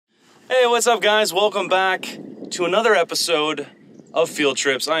Hey, what's up guys? Welcome back to another episode of Field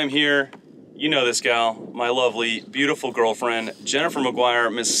Trips. I am here, you know this gal, my lovely, beautiful girlfriend, Jennifer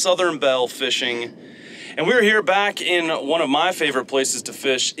McGuire, Miss Southern Belle Fishing. And we're here back in one of my favorite places to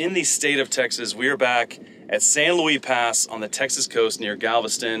fish in the state of Texas. We are back at San Luis Pass on the Texas coast near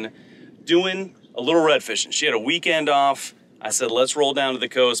Galveston, doing a little red fishing. She had a weekend off. I said, let's roll down to the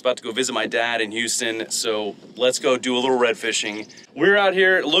coast, about to go visit my dad in Houston, so let's go do a little red fishing. We're out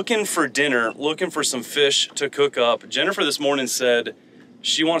here looking for dinner, looking for some fish to cook up. Jennifer this morning said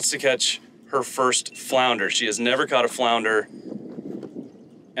she wants to catch her first flounder. She has never caught a flounder.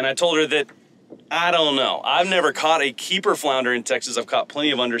 And I told her that, I don't know. I've never caught a keeper flounder in Texas. I've caught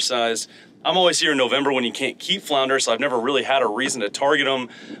plenty of undersized. I'm always here in November when you can't keep flounder, so I've never really had a reason to target them.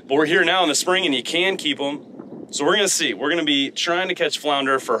 But we're here now in the spring and you can keep them. So we're gonna see. We're gonna be trying to catch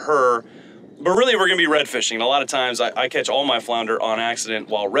flounder for her, but really we're gonna be red fishing. And a lot of times I catch all my flounder on accident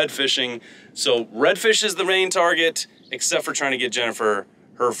while red fishing. So redfish is the main target, except for trying to get Jennifer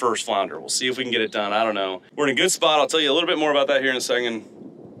her first flounder. We'll see if we can get it done. I don't know. We're in a good spot. I'll tell you a little bit more about that here in a second.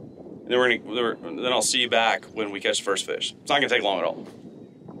 And then then I'll see you back when we catch the first fish. It's not gonna take long at all.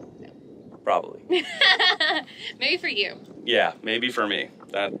 Probably. Maybe for you. Yeah, maybe for me.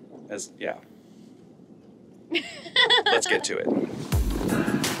 Yeah. Let's get to it.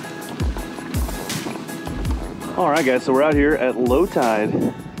 All right, guys, so we're out here at low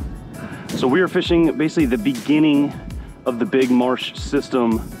tide. So we are fishing basically the beginning of the big marsh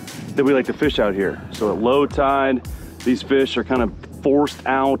system that we like to fish out here. So at low tide, these fish are kind of forced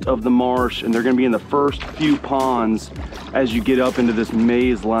out of the marsh and they're gonna be in the first few ponds as you get up into this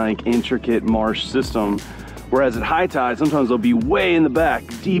maze-like intricate marsh system. Whereas at high tide, sometimes they'll be way in the back,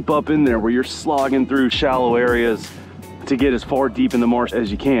 deep up in there where you're slogging through shallow areas to get as far deep in the marsh as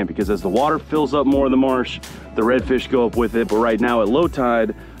you can, because as the water fills up more of the marsh, the redfish go up with it. But right now at low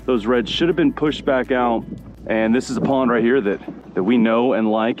tide, those reds should have been pushed back out. And this is a pond right here that we know and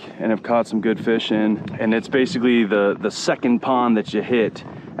like and have caught some good fish in. And it's basically the second pond that you hit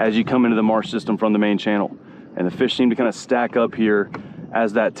as you come into the marsh system from the main channel. And the fish seem to kind of stack up here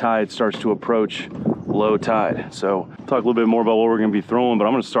as that tide starts to approach low tide. So talk a little bit more about what we're gonna be throwing, but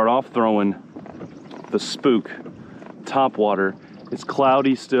I'm gonna start off throwing the spook top water. It's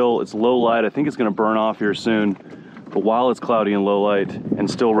cloudy still, it's low light. I think it's gonna burn off here soon. But while it's cloudy and low light and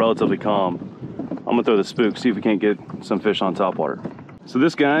still relatively calm, I'm gonna throw the spook, see if we can't get some fish on top water. So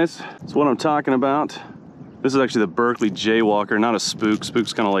this, guys, is what I'm talking about. This is actually the Berkeley Jaywalker, not a spook.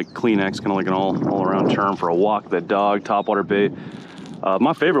 Spook's kind of like Kleenex, kind of like an all-around term for a walk the dog topwater bait.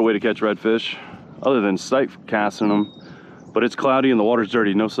 My favorite way to catch redfish, other than sight casting them, but it's cloudy and the water's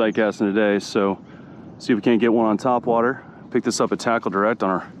dirty, no sight casting today, so see if we can't get one on top water. Picked this up at Tackle Direct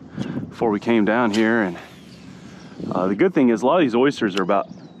before we came down here, and the good thing is a lot of these oysters are about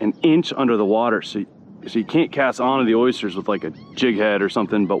an inch under the water, so you can't cast onto the oysters with like a jig head or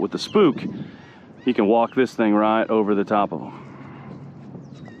something, but with the spook, you can walk this thing right over the top of them.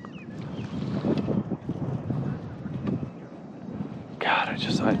 God,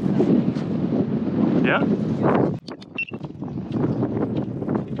 yeah?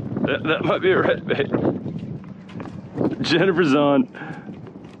 That might be a red bait. Jennifer's on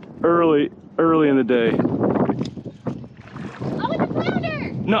early in the day. Oh, it's a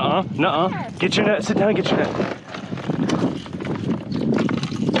flounder! Nuh-uh. Get your net, sit down and get your net.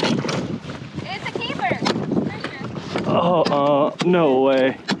 It's a keeper, for sure. Oh, no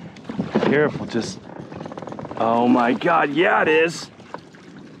way. Careful, just, oh my God, yeah it is.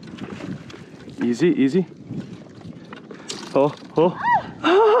 Easy. Oh. I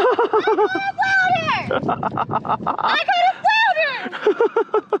got a flounder!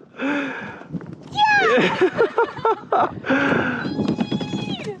 Yeah!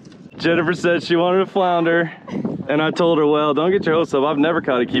 Jennifer said she wanted a flounder, and I told her, well, don't get your hopes up. I've never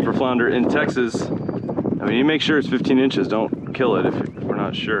caught a keeper flounder in Texas. I mean, you make sure it's 15 inches. Don't kill it if we're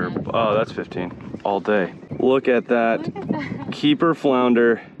not sure. Oh, that's 15 all day. Look at that. Keeper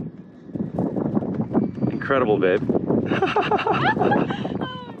flounder. Incredible, babe.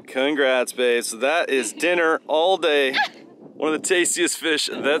 Congrats, babe. So that is dinner all day. One of the tastiest fish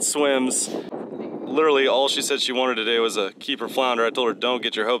that swims. Literally all she said she wanted today was a keeper flounder. I told her don't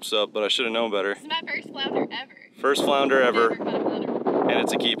get your hopes up, but I should have known better. It's my first flounder ever. First flounder ever. Never caught a flounder. And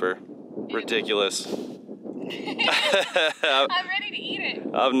it's a keeper. Ridiculous. I'm ready to eat it.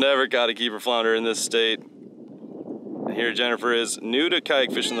 I've never caught a keeper flounder in this state. And here Jennifer is, new to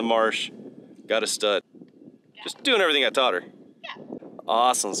kayak fishing the marsh. Got a stud. Yeah. Just doing everything I taught her. Yeah.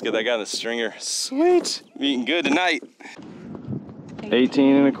 Awesome, let's get that guy in the stringer. Sweet, eating good tonight.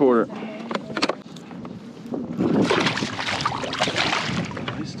 18 1/4.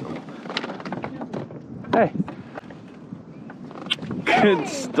 Hey. Good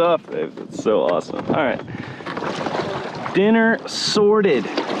stuff, babe. That's so awesome. All right. Dinner sorted.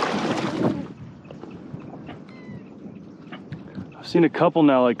 I've seen a couple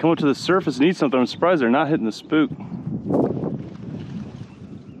now like come up to the surface and eat something. I'm surprised they're not hitting the spook.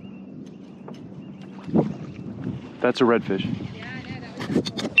 That's a redfish. Yeah, I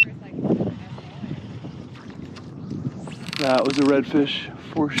know. That was a redfish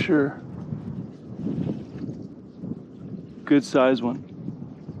for sure. Good size one.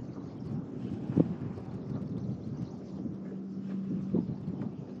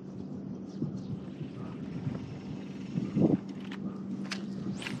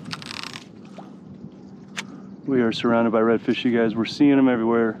 We are surrounded by redfish, you guys. We're seeing them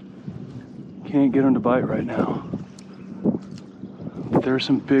everywhere. Can't get them to bite right now. But there are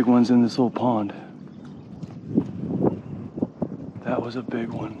some big ones in this little pond. That was a big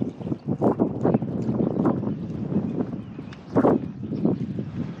one.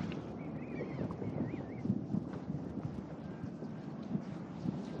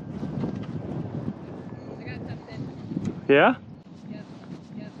 I got something. Yeah? Yep.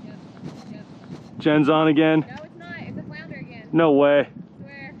 Jen's on again? No, it's not. It's a flounder again. No way. I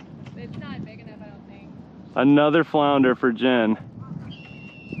swear. It's not big enough, I don't think. Another flounder for Jen.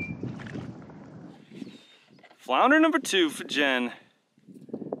 Flounder number 2 for Jen.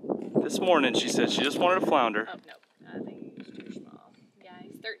 This morning she said she just wanted a flounder. Oh, no. I think he's too small. Yeah,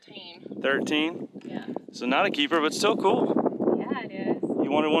 he's 13. 13? Yeah. So not a keeper, but still cool. Yeah, it is. You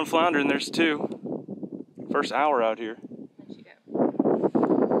wanted one flounder and there's 2. First hour out here. Let you go.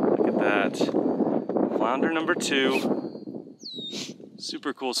 Look at that. Flounder number 2.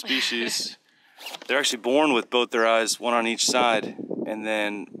 Super cool species. They're actually born with both their eyes, one on each side. And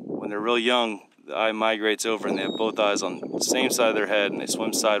then when they're real young, the eye migrates over and they have both eyes on the same side of their head and they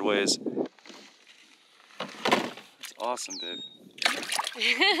swim sideways. That's awesome, babe.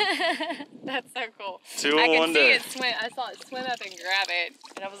 That's so cool. 2 in I one could see day. it swim. I saw it swim up and grab it,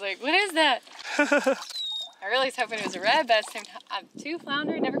 and I was like, "What is that?" I really was hoping it was a red, but at the same time, I'm 2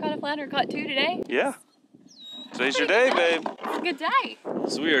 flounder. Never caught a flounder. Caught 2 today. Yeah. Today's your day, babe. It's a good day.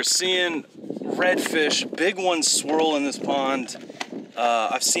 So we are seeing redfish, big ones swirl in this pond.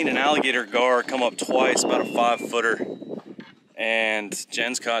 I've seen an alligator gar come up twice, about a 5-footer. And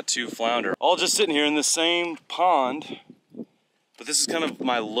Jen's caught 2 flounder. All just sitting here in the same pond. But this is kind of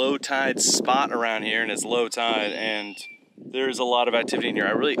my low tide spot around here, and it's low tide, and there's a lot of activity in here.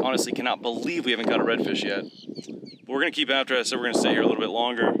 I really honestly cannot believe we haven't caught a redfish yet. But we're gonna keep after it, so we're gonna stay here a little bit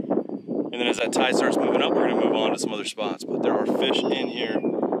longer. And then as that tide starts moving up, we're gonna move on to some other spots. But there are fish in here.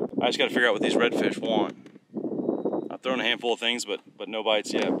 I just gotta figure out what these redfish want. I've thrown a handful of things, but no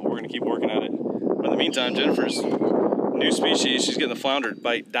bites yet. But we're gonna keep working at it. But in the meantime, Jennifer's new species, she's getting the flounder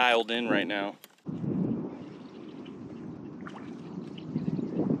bite dialed in right now.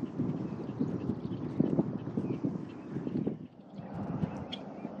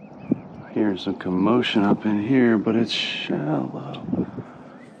 Hearing some commotion up in here, but it's shallow.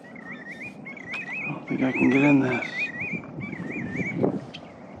 I don't think I can get in this.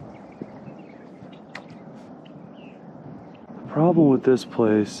 The problem with this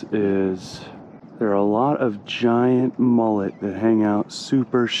place is there are a lot of giant mullet that hang out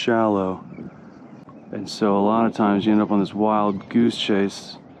super shallow. And so a lot of times you end up on this wild goose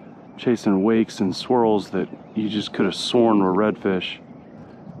chase, chasing wakes and swirls that you just could have sworn were redfish.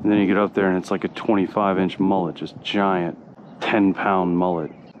 And then you get up there and it's like a 25-inch mullet, just giant 10-pound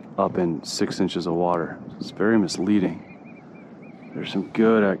mullet up in 6 inches of water. It's very misleading. There's some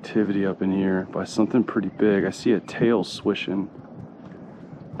good activity up in here by something pretty big. I see a tail swishing,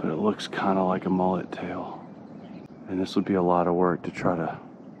 but it looks kind of like a mullet tail. And this would be a lot of work to try to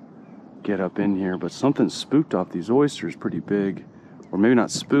get up in here, but something spooked off these oysters pretty big. Or maybe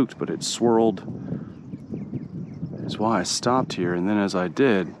not spooked, but it swirled. That's why I stopped here, and then as I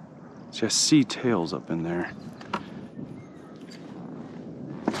did, see, I see tails up in there.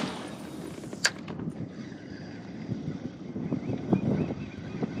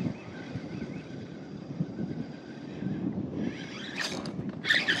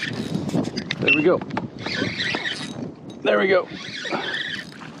 There we go. There we go.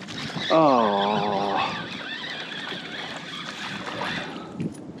 Oh.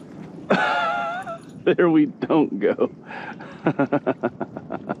 There we don't go.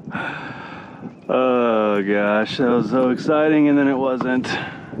 Oh gosh, that was so exciting, and then it wasn't.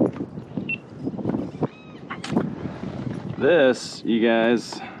 This, you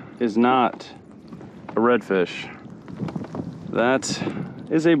guys, is not a redfish. That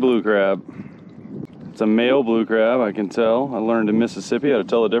is a blue crab. It's a male blue crab, I can tell. I learned in Mississippi how to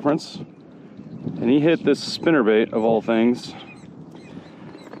tell the difference. And he hit this spinnerbait of all things.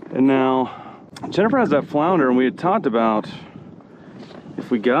 And now Jennifer has that flounder, and we had talked about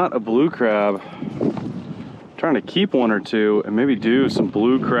if we got a blue crab, trying to keep one or two and maybe do some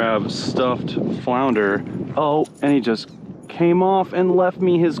blue crab stuffed flounder. Oh, and he just came off and left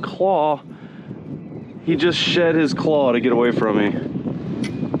me his claw. He just shed his claw to get away from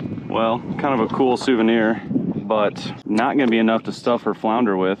me. Well, kind of a cool souvenir, but not gonna be enough to stuff her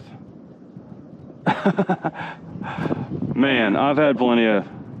flounder with. Man, I've had plenty of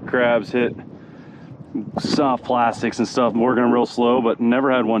crabs hit soft plastics and stuff, working them real slow, but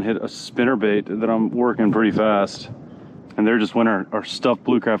never had one hit a spinnerbait that I'm working pretty fast. And they're just winning our stuffed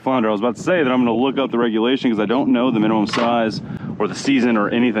blue crab flounder. I was about to say that I'm gonna look up the regulation because I don't know the minimum size or the season or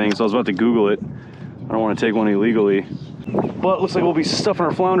anything, so I was about to Google it. I don't want to take one illegally. But it looks like we'll be stuffing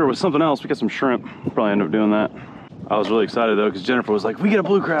our flounder with something else. We got some shrimp. Probably end up doing that. I was really excited though, because Jennifer was like, we get a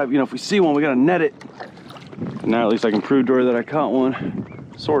blue crab, you know, if we see one, we gotta net it. And now at least I can prove to her that I caught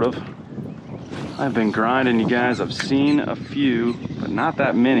one, sort of. I've been grinding, you guys. I've seen a few, but not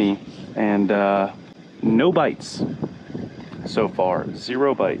that many. And no bites so far,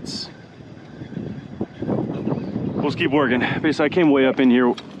 0 bites. We'll just keep working. Basically, I came way up in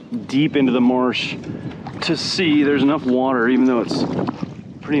here, deep into the marsh to see there's enough water, even though it's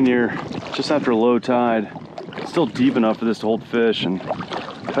pretty near, just after low tide. It's still deep enough for this to hold fish, and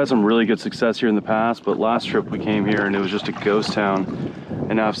I've had some really good success here in the past, but last trip we came here and it was just a ghost town.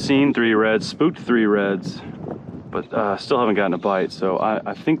 And now I've seen 3 reds, spooked 3 reds, but still haven't gotten a bite. So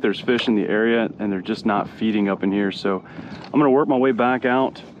I think there's fish in the area and they're just not feeding up in here. So I'm gonna work my way back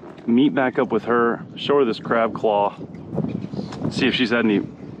out, meet back up with her, show her this crab claw, see if she's had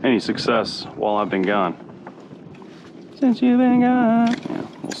any success while I've been gone. Since you've been gone. Yeah,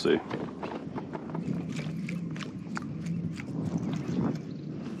 we'll see.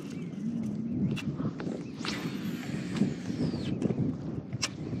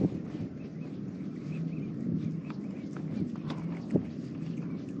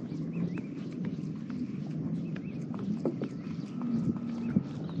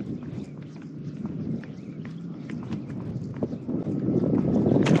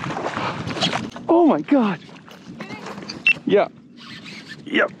 Oh my God. Yeah.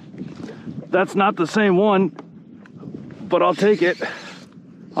 Yep. That's not the same one, but I'll take it.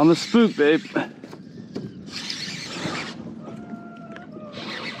 On the spook, babe.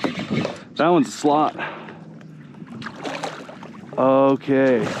 That one's a slot.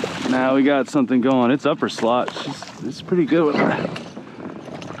 Okay. Now we got something going. It's upper slot. It's pretty good with that.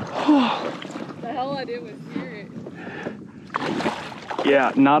 The hell I did was hear it.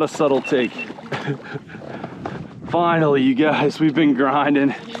 Yeah, not a subtle take. Finally, you guys, we've been grinding.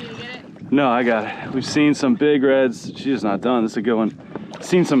 You need to get it? No, I got it. We've seen some big reds. She's not done. This is a good one.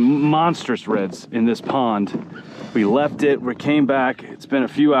 Seen some monstrous reds in this pond. We left it, we came back. It's been a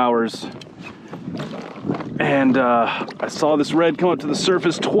few hours. And I saw this red come up to the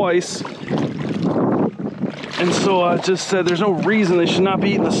surface twice. And so I just said there's no reason they should not be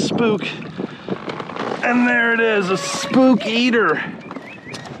eating the spook. And there it is, a spook eater.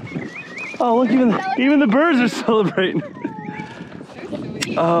 Oh, look, even the birds are celebrating.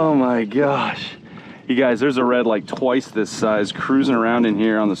 Oh my gosh. You guys, there's a red like twice this size cruising around in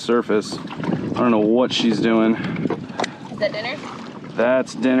here on the surface. I don't know what she's doing. Is that dinner?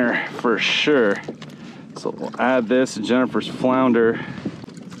 That's dinner for sure. So we'll add this to Jennifer's flounder.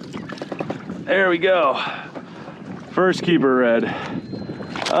 There we go. First keeper red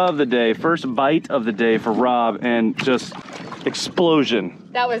of the day. First bite of the day for Rob, and just explosion.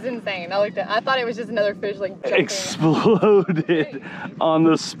 That was insane. I thought it was just another fish like jumping. Exploded on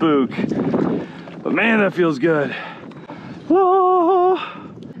the spook. But man, that feels good. Oh,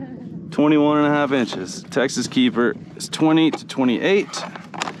 21.5 inches. Texas keeper is 20 to 28.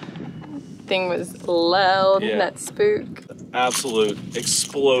 Thing was loud, Yeah. that spook. Absolute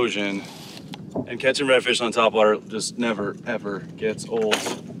explosion. And catching redfish on top water just never, ever gets old.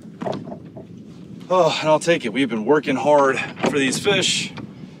 Oh, and I'll take it. We've been working hard for these fish.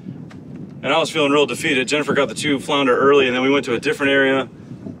 And I was feeling real defeated. Jennifer got the 2 flounder early, and then we went to a different area.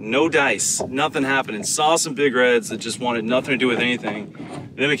 No dice, nothing happening. Saw some big reds that just wanted nothing to do with anything.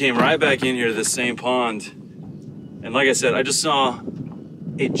 And then we came right back in here to this same pond. And like I said, I just saw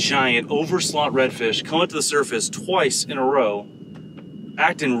a giant overslot redfish come up to the surface twice in a row,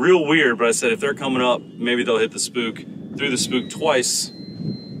 acting real weird, but I said if they're coming up, maybe they'll hit the spook. Threw the spook twice,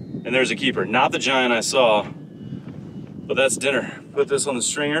 and there's a keeper. Not the giant I saw, but that's dinner. Put this on the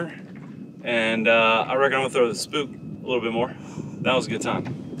stringer, and I reckon I'm gonna throw the spook a little bit more. That was a good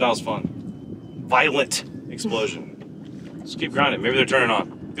time. That was fun. Violent explosion. Just keep grinding. Maybe they're turning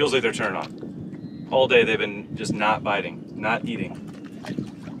on. Feels like they're turning on. all day they've been just not biting, not eating.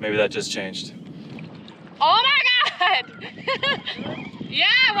 Maybe that just changed. Oh my God! Yeah,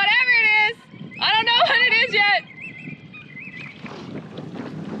 whatever it is. I don't know what it is yet.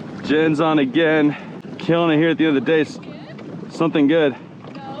 Jen's on again, killing it here at the end of the day. Good? Something good.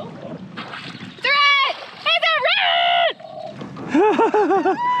 No. Threat! It's a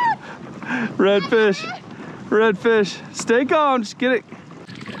red! Redfish, redfish. Stay calm, just get it.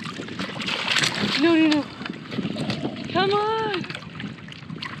 No, no, no. Come on.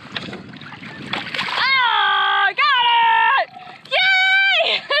 Oh, I got it!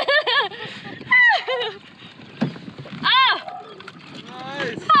 Yay! Oh!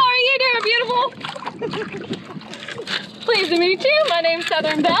 Nice. How are you doing, beautiful? Pleased to meet you. My name's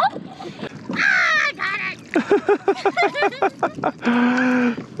Southern Belle. Ah, I got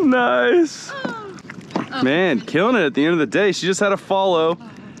it! Nice. Man, killing it at the end of the day. She just had a follow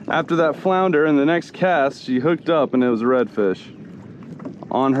after that flounder, and the next cast she hooked up and it was a redfish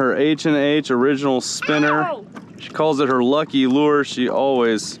on her H&H original spinner. Ow! She calls it her lucky lure. She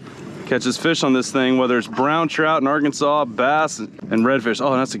always catches fish on this thing, whether it's brown trout in Arkansas, bass, and redfish.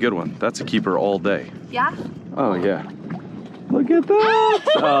 Oh, that's a good one. That's a keeper all day. Yeah? Oh yeah. Look at that.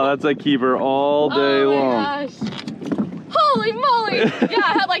 Oh, that's a keeper all day long. Gosh. Holy moly! Yeah,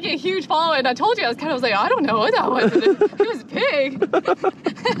 I had like a huge follow, and I told you I was like, I don't know what that was. It was big. I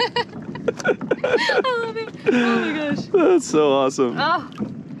love it. Oh my gosh. That's so awesome. Oh.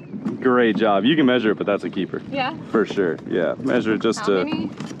 Great job. You can measure it, but that's a keeper. Yeah. For sure. Yeah. Measure it just How to many?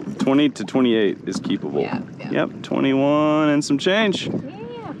 20 to 28 is keepable. Yeah, yeah. Yep. 21 and some change.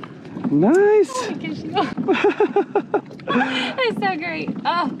 Yeah. Nice. Oh, it's so great.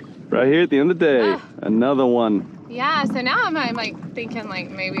 Oh. Right here at the end of the day, another one. Yeah, so now I'm like thinking like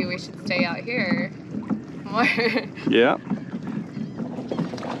maybe we should stay out here more. Yeah.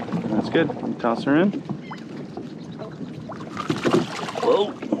 That's good. Toss her in.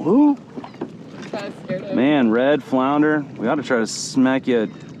 Whoa. Whoa. Man, red flounder. We ought to try to smack you a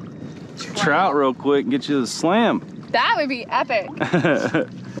trout real quick and get you the slam. That would be epic.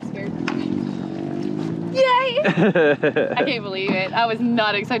 Yay! I can't believe it. I was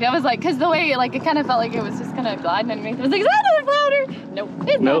not expecting. I was like, because the way, like, it kind of felt like it was just kind of gliding underneath. I was like, is that another flounder? Nope,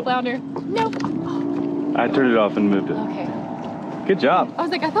 it's not a flounder. Nope. I turned it off and moved it. Okay. Good job. I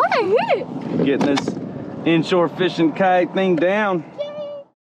was like, I thought I hit it. Getting this inshore fishing kayak thing down. Yay!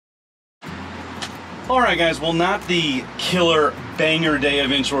 All right, guys. Well, not the killer banger day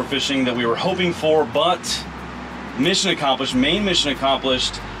of inshore fishing that we were hoping for, but mission accomplished. Main mission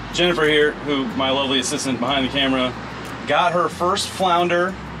accomplished. Jennifer here, who, my lovely assistant behind the camera, got her first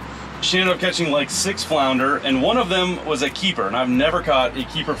flounder. She ended up catching like 6 flounder, and one of them was a keeper, and I've never caught a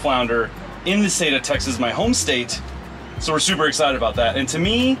keeper flounder in the state of Texas, my home state, so we're super excited about that. And to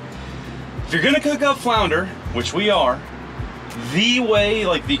me, if you're gonna cook up flounder, which we are, the way,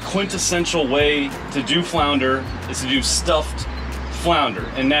 like the quintessential way to do flounder is to do stuffed flounder.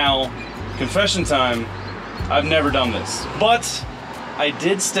 And now, confession time, I've never done this, but I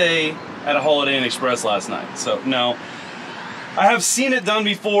did stay at a Holiday Inn Express last night. So no, I have seen it done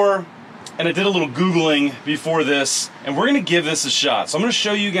before, and I did a little Googling before this, and we're gonna give this a shot. So I'm gonna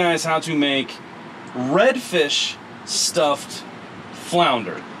show you guys how to make redfish stuffed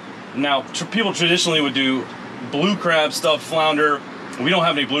flounder. Now, people traditionally would do blue crab stuffed flounder. We don't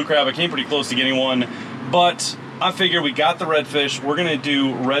have any blue crab. I came pretty close to getting one, but I figured we got the redfish. We're gonna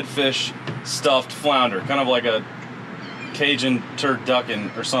do redfish stuffed flounder, kind of like a Cajun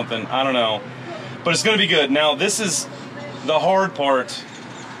turducken or something, I don't know, but it's gonna be good. Now, this is the hard part,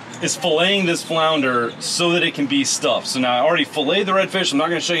 is filleting this flounder so that it can be stuffed. So now I already filleted the redfish. I'm not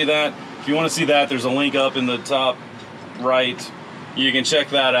gonna show you that. If you want to see that, there's a link up in the top right. You can check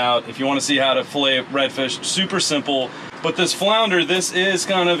that out if you want to see how to fillet redfish. Super simple. But this flounder, this is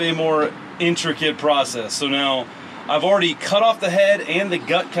kind of a more intricate process. So now I've already cut off the head and the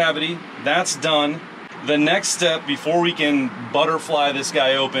gut cavity. That's done. The next step before we can butterfly this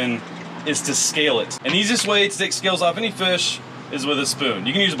guy open is to scale it. An easiest way to take scales off any fish is with a spoon.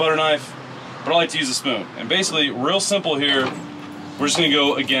 You can use a butter knife, but I like to use a spoon. And basically, real simple here, we're just gonna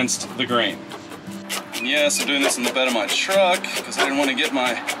go against the grain. And yes, I'm doing this in the bed of my truck because I didn't want to get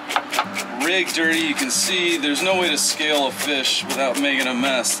my rig dirty. You can see there's no way to scale a fish without making a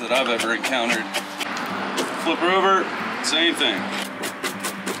mess that I've ever encountered. Flip her over, same thing.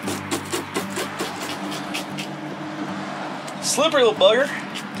 Slippery little bugger.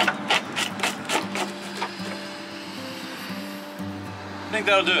 I think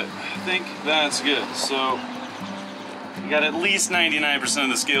that'll do it. I think that's good. So, we got at least 99% of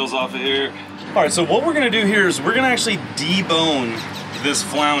the scales off of here. All right, so what we're gonna do here is we're gonna actually debone this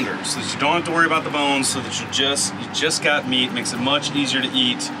flounder so that you don't have to worry about the bones, so that you just got meat. Makes it much easier to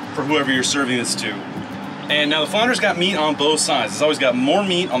eat for whoever you're serving this to. And now the flounder's got meat on both sides. It's always got more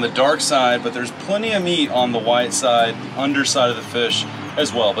meat on the dark side, but there's plenty of meat on the white side, underside of the fish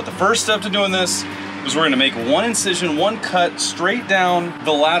as well. But the first step to doing this is we're gonna make one incision, one cut straight down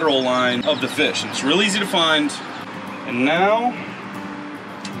the lateral line of the fish. And it's real easy to find. And now,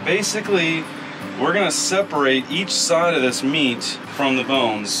 basically, we're gonna separate each side of this meat from the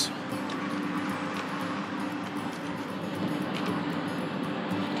bones.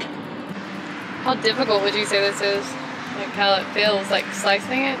 How difficult would you say this is? Like how it feels like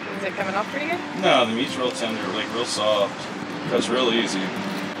slicing it? Is it coming off pretty good? No, the meat's real tender, like real soft. That's real easy.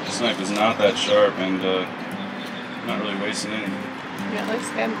 This knife is not that sharp and not really wasting anything. Yeah, it looks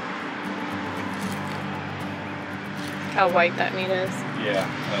good. How white that meat is. Yeah,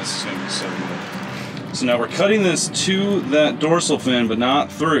 that's gonna be so good. So now we're cutting this to that dorsal fin, but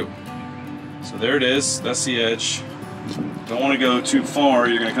not through. So there it is, that's the edge. Don't want to go too far,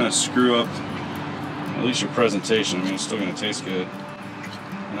 you're gonna kind of screw up at least your presentation. I mean, it's still gonna taste good.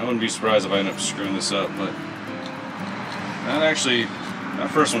 And I wouldn't be surprised if I end up screwing this up, but that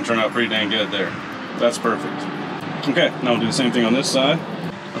first one turned out pretty dang good there. That's perfect. Okay, now we'll do the same thing on this side.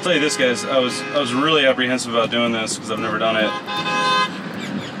 I'll tell you this, guys, I was really apprehensive about doing this because I've never done it.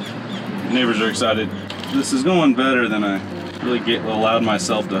 The neighbors are excited. This is going better than I really allowed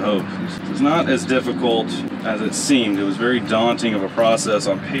myself to hope. It's not as difficult as it seemed. It was very daunting of a process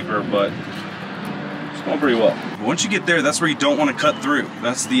on paper, but it's going pretty well. But once you get there, that's where you don't want to cut through.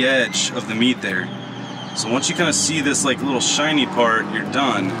 That's the edge of the meat there. So once you kind of see this like little shiny part, you're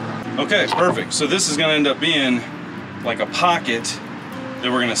done. Okay, perfect. So this is going to end up being like a pocket that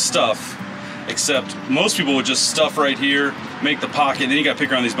we're going to stuff, except most people would just stuff right here, make the pocket, then you got to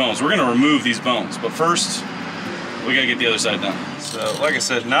pick around these bones. We're going to remove these bones, but first we got to get the other side done. So like I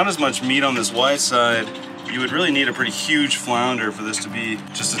said, not as much meat on this white side. You would really need a pretty huge flounder for this to be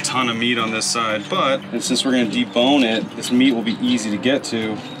just a ton of meat on this side, but since we're going to debone it, this meat will be easy to get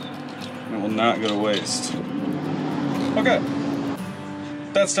to. It will not go to waste. Okay,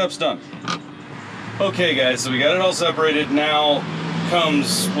 that step's done. Okay guys, so we got it all separated. Now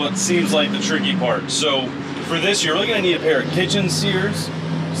comes what seems like the tricky part. So for this, you're really gonna need a pair of kitchen shears.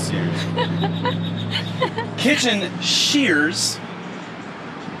 Kitchen shears.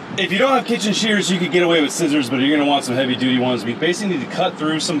 If you don't have kitchen shears, you could get away with scissors, but you're gonna want some heavy duty ones. We basically need to cut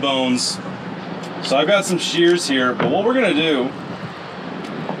through some bones. So I've got some shears here, but what we're gonna do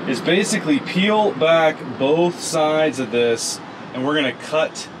is basically peel back both sides of this, and we're gonna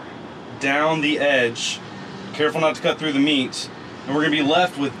cut down the edge. Careful not to cut through the meat. And we're gonna be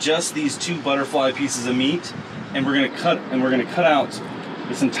left with just these two butterfly pieces of meat, and we're gonna cut out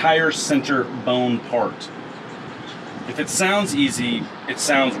this entire center bone part. If it sounds easy, it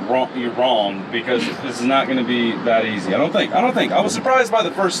sounds wrong. You're wrong, because this is not gonna be that easy. I don't think. I was surprised by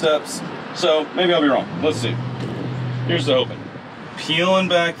the first steps, so maybe I'll be wrong. Let's see. Here's the open. Peeling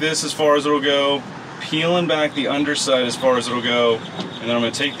back this as far as it'll go, peeling back the underside as far as it'll go, and then I'm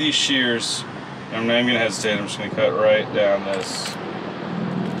going to take these shears, and I'm not even going to hesitate, I'm just going to cut right down this.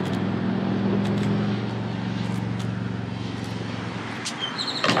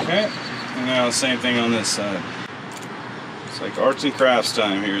 Okay, and now the same thing on this side. It's like arts and crafts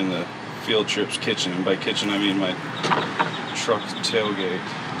time here in the Field Trips kitchen, and by kitchen I mean my truck tailgate.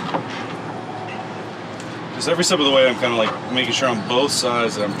 Because every step of the way I'm kind of like making sure on both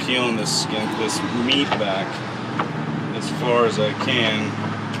sides that I'm peeling this meat back as far as I can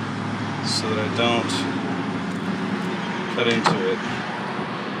so that I don't cut into it.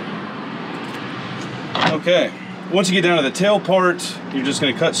 Okay, once you get down to the tail part, you're just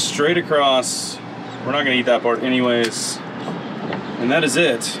going to cut straight across. We're not going to eat that part anyways. And that is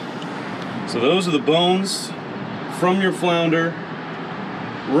it. So those are the bones from your flounder,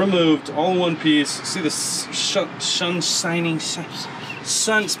 removed all in one piece. See the sun shining,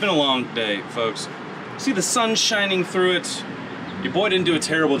 it's been a long day, folks. See the sun shining through it. Your boy didn't do a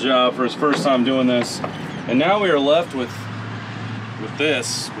terrible job for his first time doing this. And now we are left with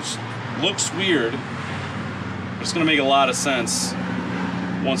this, which looks weird. It's gonna make a lot of sense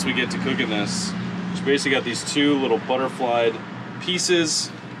once we get to cooking this. Just basically got these two little butterflied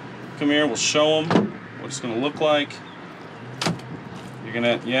pieces. Come here, we'll show them what it's gonna look like. You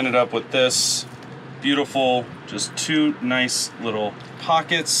ended up with this beautiful, just two nice little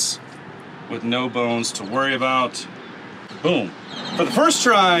pockets with no bones to worry about. Boom. For the first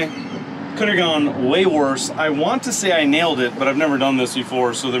try, could have gone way worse. I want to say I nailed it, but I've never done this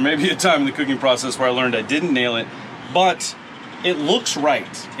before, so there may be a time in the cooking process where I learned I didn't nail it, but it looks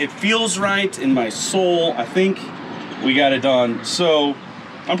right. It feels right in my soul. I think we got it done. So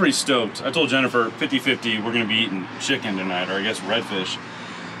I'm pretty stoked. I told Jennifer 50-50 we're gonna be eating chicken tonight, or I guess redfish.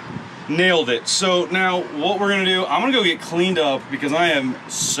 Nailed it. So now what we're gonna do, I'm gonna go get cleaned up because I am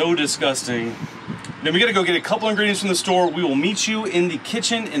so disgusting. Then we gotta go get a couple ingredients from the store. We will meet you in the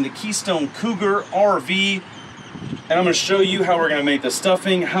kitchen in the Keystone Cougar RV, and I'm gonna show you how we're gonna make the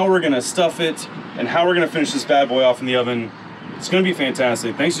stuffing, how we're gonna stuff it, and how we're gonna finish this bad boy off in the oven. It's gonna be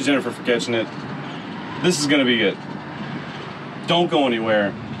fantastic. Thanks to Jennifer for catching it. This is gonna be good. Don't go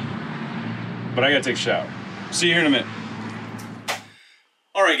anywhere. But I gotta take a shower. See you here in a minute.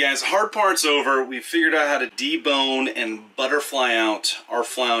 Alright guys, hard part's over. We figured out how to debone and butterfly out our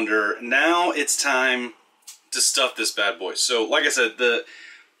flounder. Now it's time to stuff this bad boy. So like I said, the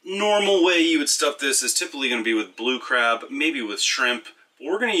normal way you would stuff this is typically going to be with blue crab, maybe with shrimp. But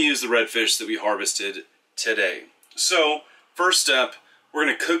we're going to use the redfish that we harvested today. So first step, we're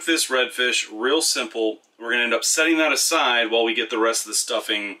going to cook this redfish real simple. We're going to end up setting that aside while we get the rest of the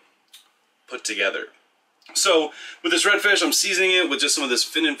stuffing put together. So with this redfish, I'm seasoning it with just some of this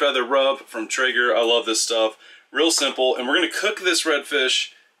fin and feather rub from Traeger. I love this stuff. Real simple. And we're going to cook this redfish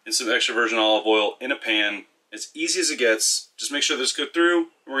in some extra virgin olive oil in a pan. As easy as it gets. Just make sure this is cooked through, and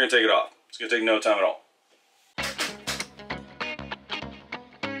we're going to take it off. It's going to take no time at all.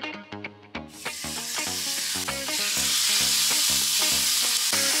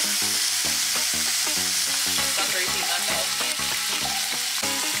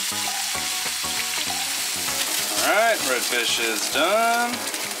 Alright, redfish is done.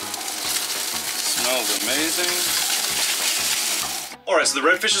 Smells amazing. Alright, so the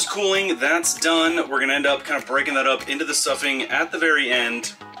redfish is cooling. That's done. We're going to end up kind of breaking that up into the stuffing at the very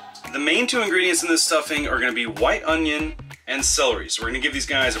end. The main two ingredients in this stuffing are going to be white onion and celery. So we're going to give these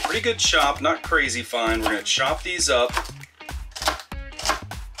guys a pretty good chop, not crazy fine. We're going to chop these up.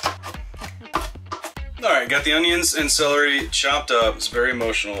 Alright, got the onions and celery chopped up. It's very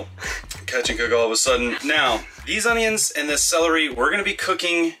emotional. Catch and cook all of a sudden. Now, these onions and this celery, we're going to be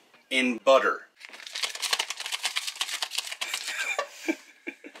cooking in butter.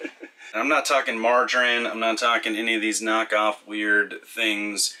 I'm not talking margarine, I'm not talking any of these knockoff weird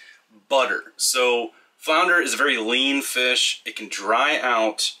things. Butter. So, flounder is a very lean fish. It can dry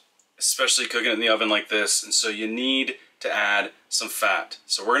out, especially cooking it in the oven like this, and so you need to add some fat.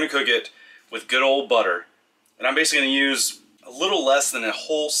 So we're going to cook it with good old butter. And I'm basically going to use a little less than a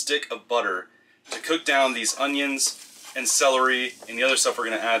whole stick of butter to cook down these onions and celery and the other stuff we're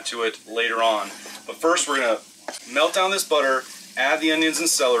going to add to it later on. But first we're going to melt down this butter, add the onions and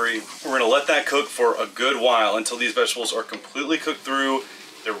celery. We're going to let that cook for a good while until these vegetables are completely cooked through.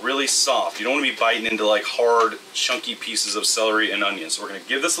 They're really soft. You don't want to be biting into like hard, chunky pieces of celery and onions. So we're going to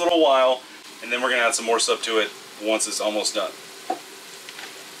give this a little while, and then we're going to add some more stuff to it once it's almost done.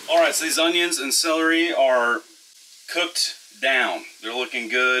 Alright, so these onions and celery are cooked down. They're looking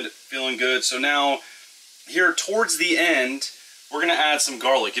good, feeling good. So now, here towards the end, we're going to add some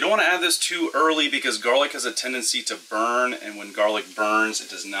garlic. You don't want to add this too early because garlic has a tendency to burn, and when garlic burns, it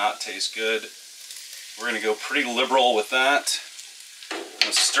does not taste good. We're going to go pretty liberal with that. I'm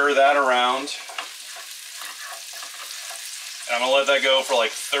going to stir that around. And I'm going to let that go for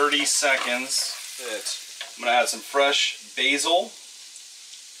like 30 seconds. I'm going to add some fresh basil.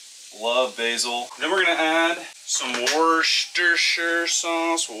 Love basil. Then we're going to add some Worcestershire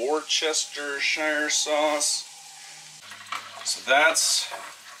sauce. So that's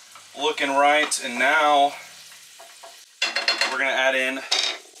looking right. And now we're going to add in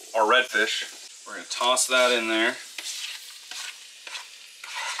our redfish. We're going to toss that in there.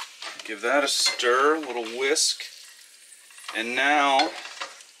 Give that a stir, a little whisk. And now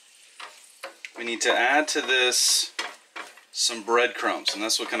we need to add to this some breadcrumbs, and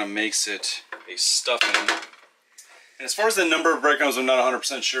that's what kind of makes it a stuffing. And as far as the number of breadcrumbs, I'm not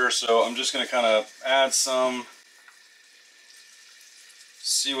 100% sure, so I'm just going to kind of add some,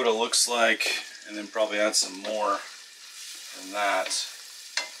 see what it looks like, and then probably add some more than that.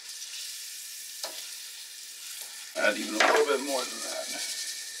 Add even a little bit more than that.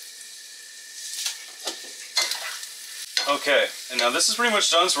 Okay, and now this is pretty much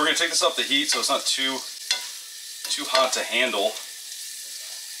done, so we're going to take this off the heat so it's not too hot to handle.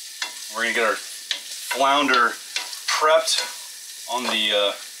 We're going to get our flounder prepped on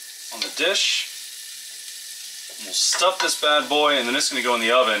the dish. And we'll stuff this bad boy, and then it's going to go in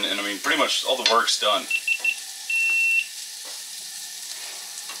the oven, and I mean pretty much all the work's done. Of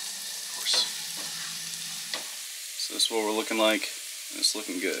course. So this is what we're looking like, and it's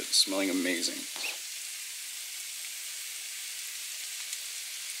looking good. It's smelling amazing.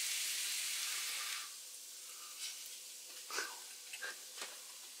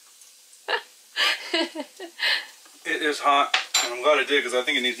 It is hot, and I'm glad I did because I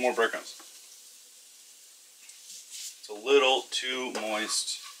think it needs more breadcrumbs. It's a little too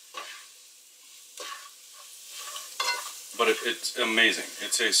moist. But it's amazing.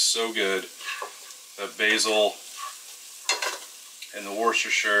 It tastes so good. The basil and the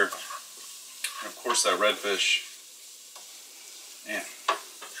Worcestershire, and of course that redfish. Man,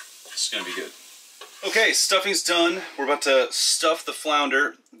 this is gonna be good. Okay, stuffing's done. We're about to stuff the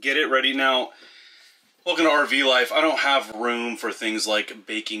flounder, get it ready. Now, welcome to RV life. I don't have room for things like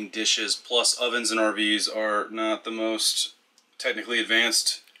baking dishes, plus ovens in RVs are not the most technically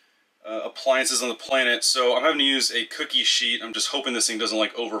advanced appliances on the planet, so I'm having to use a cookie sheet. I'm just hoping this thing doesn't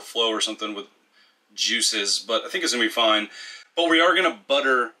like overflow or something with juices, but I think it's gonna be fine. But we are gonna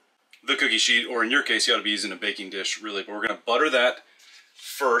butter the cookie sheet, or in your case you ought to be using a baking dish really, but we're gonna butter that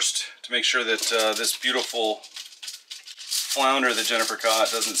first to make sure that this beautiful flounder that Jennifer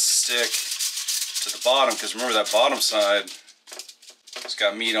caught doesn't stick to the bottom, because remember that bottom side, it's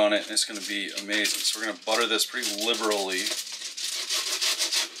got meat on it and it's gonna be amazing. So we're gonna butter this pretty liberally.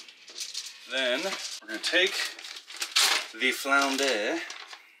 Then we're going to take the flounder.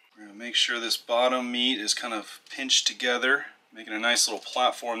 We're going to make sure this bottom meat is kind of pinched together, making a nice little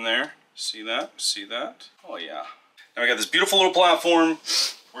platform there. See that? See that? Oh yeah. Now we got this beautiful little platform.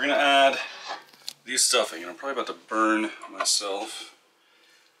 We're going to add the stuffing, and I'm probably about to burn myself.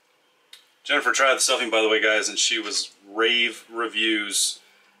 Jennifer tried the stuffing, by the way, guys, and she was rave reviews.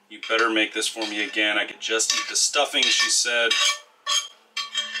 You better make this for me again. I could just eat the stuffing, she said.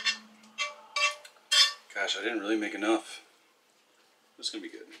 Gosh, I didn't really make enough. This is gonna be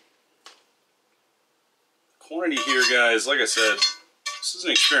good. Quantity here, guys, like I said, this is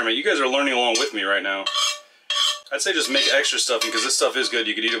an experiment. You guys are learning along with me right now. I'd say just make extra stuffing, because this stuff is good.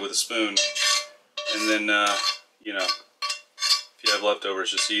 You could eat it with a spoon. And then, you know, if you have leftovers,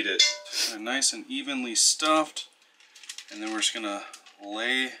 just eat it. Nice and evenly stuffed. And then we're just gonna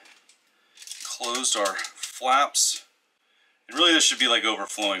lay closed our flaps. And really this should be like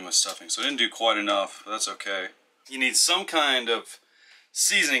overflowing with stuffing, so I didn't do quite enough, but that's okay. You need some kind of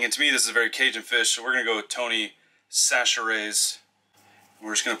seasoning, and to me this is a very Cajun fish, so we're gonna go with Tony Chachere's.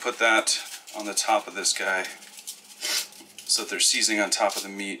 We're just gonna put that on the top of this guy, so that there's seasoning on top of the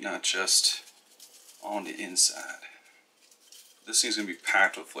meat, not just on the inside. This thing's gonna be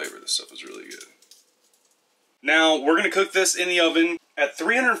packed with flavor. This stuff is really good. Now we're gonna cook this in the oven at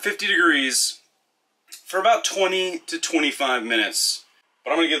 350 degrees for about 20 to 25 minutes.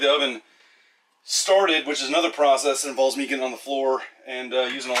 But I'm gonna get the oven started, which is another process that involves me getting on the floor and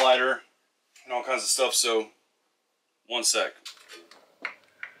using a lighter and all kinds of stuff, so one sec.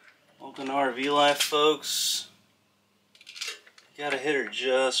 Welcome to RV life, folks. You gotta hit her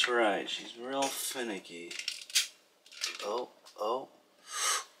just right. She's real finicky. Oh, oh.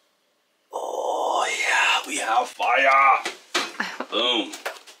 Oh yeah, we have fire! Boom.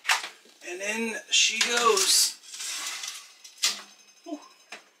 And in she goes.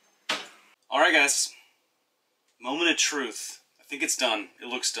 Alright guys, moment of truth. I think it's done. It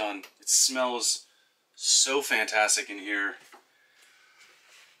looks done. It smells so fantastic in here.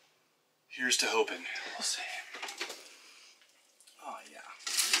 Here's to hoping. We'll see. Oh yeah.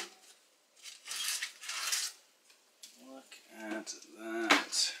 Look at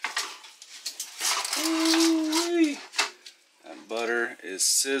that. Ooh-wee. That butter is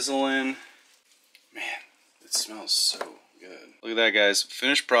sizzling. Man, it smells so good. Look at that, guys.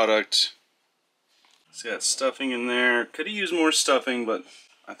 Finished product. It's got stuffing in there. Could have used more stuffing, but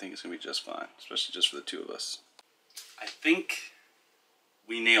I think it's gonna be just fine, especially just for the two of us. I think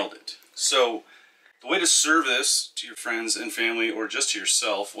we nailed it. So the way to serve this to your friends and family, or just to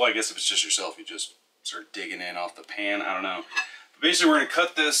yourself, well, I guess if it's just yourself, you just start digging in off the pan. I don't know. But basically, we're gonna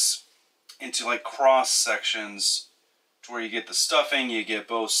cut this into like cross sections, to where you get the stuffing, you get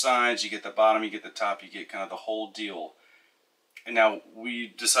both sides, you get the bottom, you get the top, you get kind of the whole deal. And now we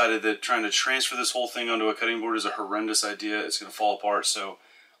decided that trying to transfer this whole thing onto a cutting board is a horrendous idea. It's going to fall apart, so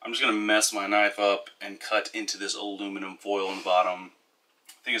I'm just going to mess my knife up and cut into this aluminum foil in the bottom.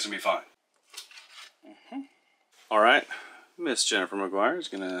 I think it's going to be fine. Alright, Miss Jennifer McGuire is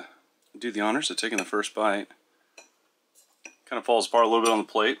going to do the honors of taking the first bite. Kind of falls apart a little bit on the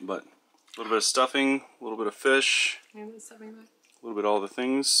plate, but a little bit of stuffing, a little bit of fish, a little bit of all the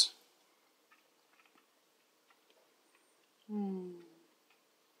things.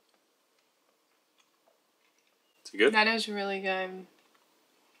 Is it good? That is really good.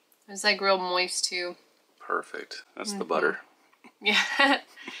 It's like real moist too. Perfect. That's the butter. Yeah,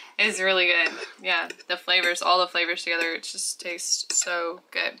 it's really good. Yeah, the flavors, all the flavors together, it just tastes so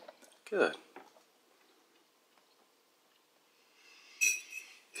good. Good.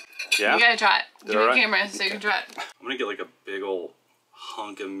 Yeah? You gotta try it. Give me the right? camera so you can try it. I'm gonna get like a big old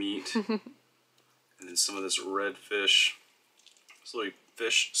hunk of meat. And then some of this red fish. It's literally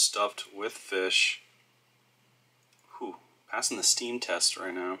fish stuffed with fish. Whew, passing the steam test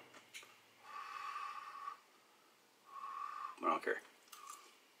right now. I don't care.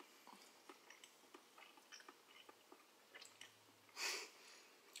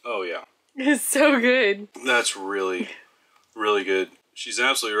 Oh yeah. It's so good. That's really, really good. She's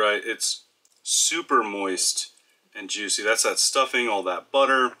absolutely right. It's super moist and juicy. That's that stuffing, all that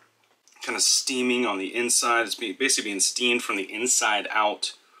butter, kind of steaming on the inside. It's basically being steamed from the inside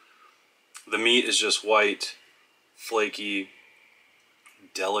out. The meat is just white, flaky,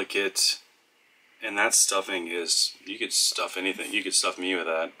 delicate, and that stuffing is, you could stuff anything. You could stuff me with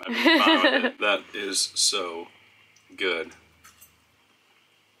that. I'd be fine with it. That is so good.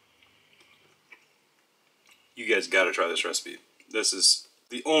 You guys gotta try this recipe. This is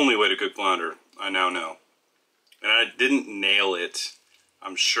the only way to cook flounder, I now know. And I didn't nail it,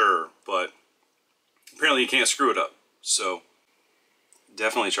 I'm sure, but apparently you can't screw it up. So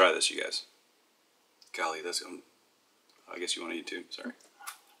definitely try this, you guys. Golly, that's, I guess you want to eat too, sorry.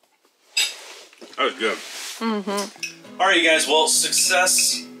 That was good. All right, you guys, well,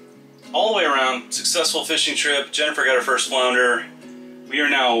 success all the way around. Successful fishing trip. Jennifer got her first flounder. We are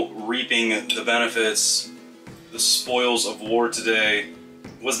now reaping the benefits, the spoils of war today.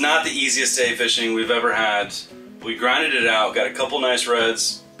 Was not the easiest day fishing we've ever had. We grinded it out, got a couple nice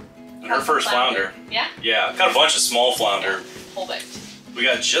reds, and her first flounder. Yeah? Yeah, got a bunch of small flounder. Yeah, whole baked. We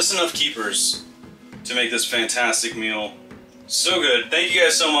got just enough keepers to make this fantastic meal. So good. Thank you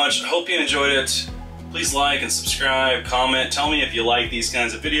guys so much. Hope you enjoyed it. Please like and subscribe, comment. Tell me if you like these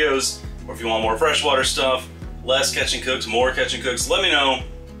kinds of videos or if you want more freshwater stuff, less catch and cooks, more catch and cooks. Let me know.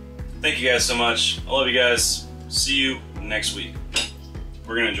 Thank you guys so much. I love you guys. See you next week.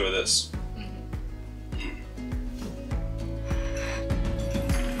 We're gonna enjoy this.